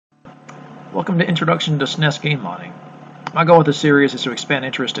Welcome to Introduction to SNES Game Modding. My goal with this series is to expand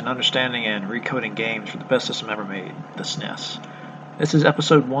interest in understanding and recoding games for the best system ever made, the SNES. This is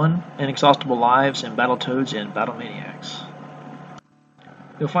Episode 1, Inexhaustible Lives in Battletoads in Battlemaniacs.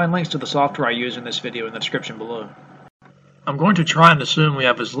 You'll find links to the software I use in this video in the description below. I'm going to try and assume we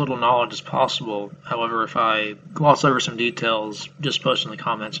have as little knowledge as possible. However, if I gloss over some details, just post in the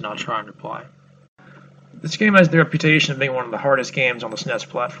comments and I'll try and reply. This game has the reputation of being one of the hardest games on the SNES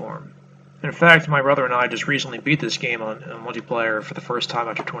platform. In fact, my brother and I just recently beat this game on multiplayer for the first time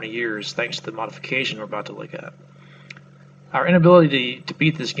after 20 years, thanks to the modification we're about to look at. Our inability to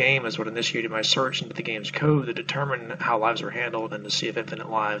beat this game is what initiated my search into the game's code to determine how lives were handled and to see if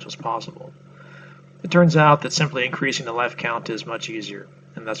infinite lives was possible. It turns out that simply increasing the life count is much easier,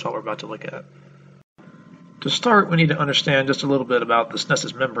 and that's what we're about to look at. To start, we need to understand just a little bit about the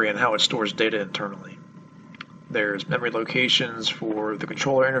SNES's memory and how it stores data internally. There's memory locations for the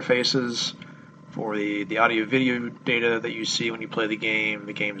controller interfaces, for the audio-video data that you see when you play the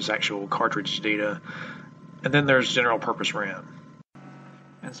game's actual cartridge data, and then there's general purpose RAM.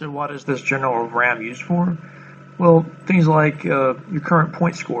 And so what is this general RAM used for? Well, things like your current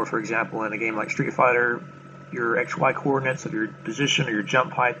point score, for example, in a game like Street Fighter, your XY coordinates of your position or your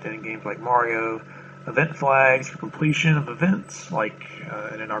jump height in games like Mario, event flags for completion of events, like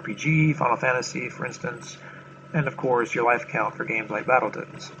in an RPG, Final Fantasy, for instance, and of course your life count for games like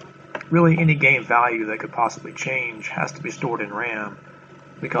Battletoads. Really, any game value that could possibly change has to be stored in RAM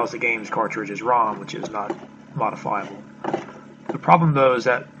because the game's cartridge is ROM, which is not modifiable. The problem, though, is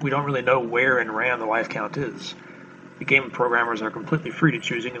that we don't really know where in RAM the life count is. The game programmers are completely free to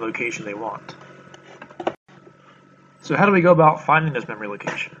choose any location they want. So how do we go about finding this memory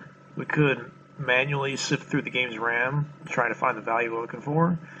location? We could manually sift through the game's RAM, trying to find the value we're looking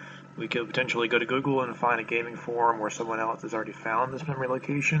for. We could potentially go to Google and find a gaming forum where someone else has already found this memory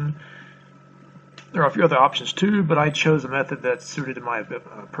location. There are a few other options too, but I chose a method that's suited to my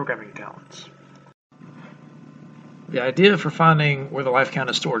programming talents. The idea for finding where the life count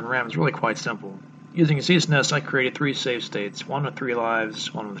is stored in RAM is really quite simple. Using ZSNES, I created 3 save states, one with 3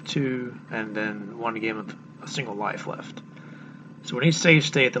 lives, one with 2, and then one game with a single life left. So in each save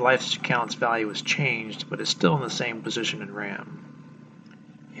state, the life count's value is changed, but it's still in the same position in RAM.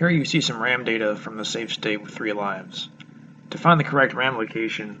 Here you see some RAM data from the save state with 3 lives. To find the correct RAM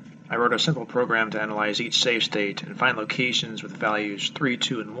location, I wrote a simple program to analyze each save state and find locations with values 3,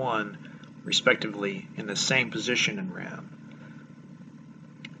 2, and 1, respectively, in the same position in RAM.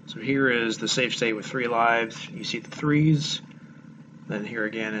 So here is the save state with 3 lives. You see the 3s. Then here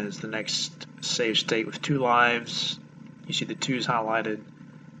again is the next save state with 2 lives. You see the 2s highlighted.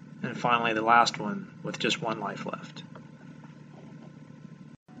 And finally the last one with just 1 life left.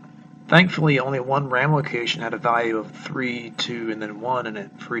 Thankfully, only one RAM location had a value of 3, 2, and then 1 in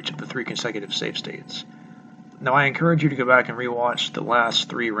it for each of the 3 consecutive save states. Now I encourage you to go back and rewatch the last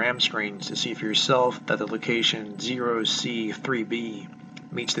 3 RAM screens to see for yourself that the location 0C3B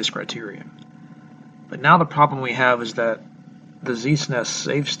meets this criteria. But now the problem we have is that the ZSNES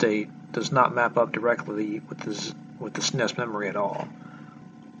save state does not map up directly with the SNES memory at all.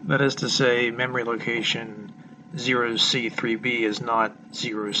 That is to say, memory location 0C3B is not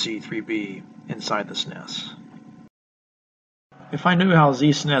 0C3B inside the SNES. If I knew how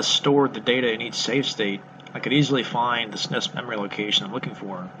ZSNES stored the data in each save state, I could easily find the SNES memory location I'm looking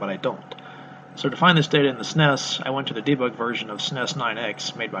for, but I don't. So to find this data in the SNES, I went to the debug version of SNES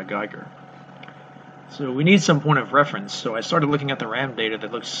 9X made by Geiger. So we need some point of reference, so I started looking at the RAM data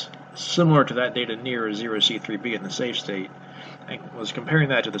that looks similar to that data near 0C3B in the save state, and was comparing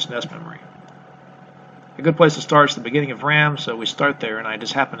that to the SNES memory. A good place to start is the beginning of RAM, so we start there, and I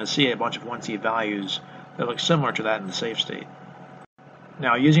just happen to see a bunch of 1C values that look similar to that in the save state.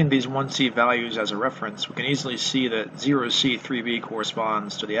 Now, using these 1C values as a reference, we can easily see that 0C3B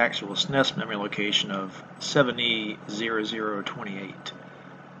corresponds to the actual SNES memory location of 7E0028.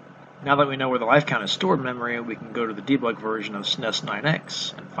 Now that we know where the life count is stored in memory, we can go to the debug version of SNES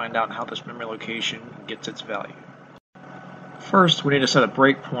 9X and find out how this memory location gets its value. First, we need to set a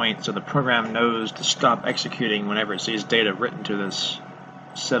breakpoint so the program knows to stop executing whenever it sees data written to this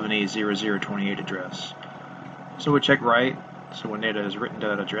 7E0028 address. So we check write. So when data is written to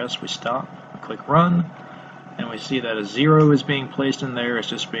that address, we stop, we click run, and we see that a 0 is being placed in there. It's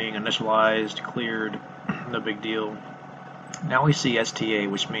just being initialized, cleared, no big deal. Now we see STA,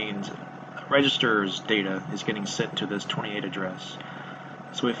 which means register's data is getting sent to this 28 address.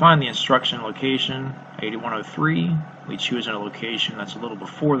 So we find the instruction location, 8103. We choose a location that's a little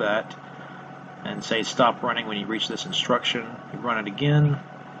before that, and say stop running when you reach this instruction. We run it again,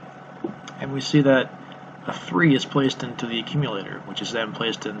 and we see that a 3 is placed into the accumulator, which is then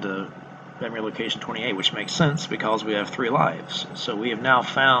placed into memory location 28, which makes sense because we have 3 lives. So we have now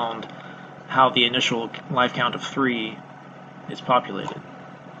found how the initial life count of 3 is populated.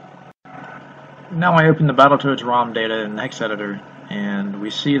 Now I open the Battletoads ROM data in the hex editor, and we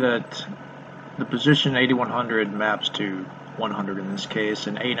see that the position 8100 maps to 100 in this case,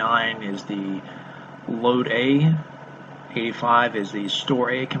 and A9 is the load A, 85 is the store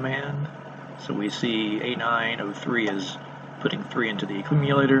A command. So we see A903 is putting 3 into the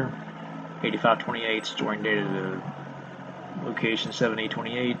accumulator, 8528 storing data to location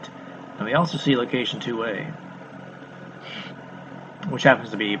 7828, and we also see location 2A, which happens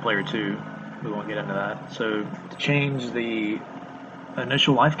to be player 2. We won't get into that. So to change the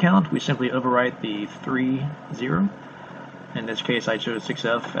initial life count, we simply overwrite the 3-0. In this case I chose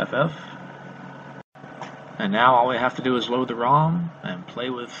 6FFF. And now all we have to do is load the ROM and play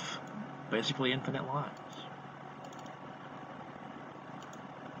with basically infinite lives.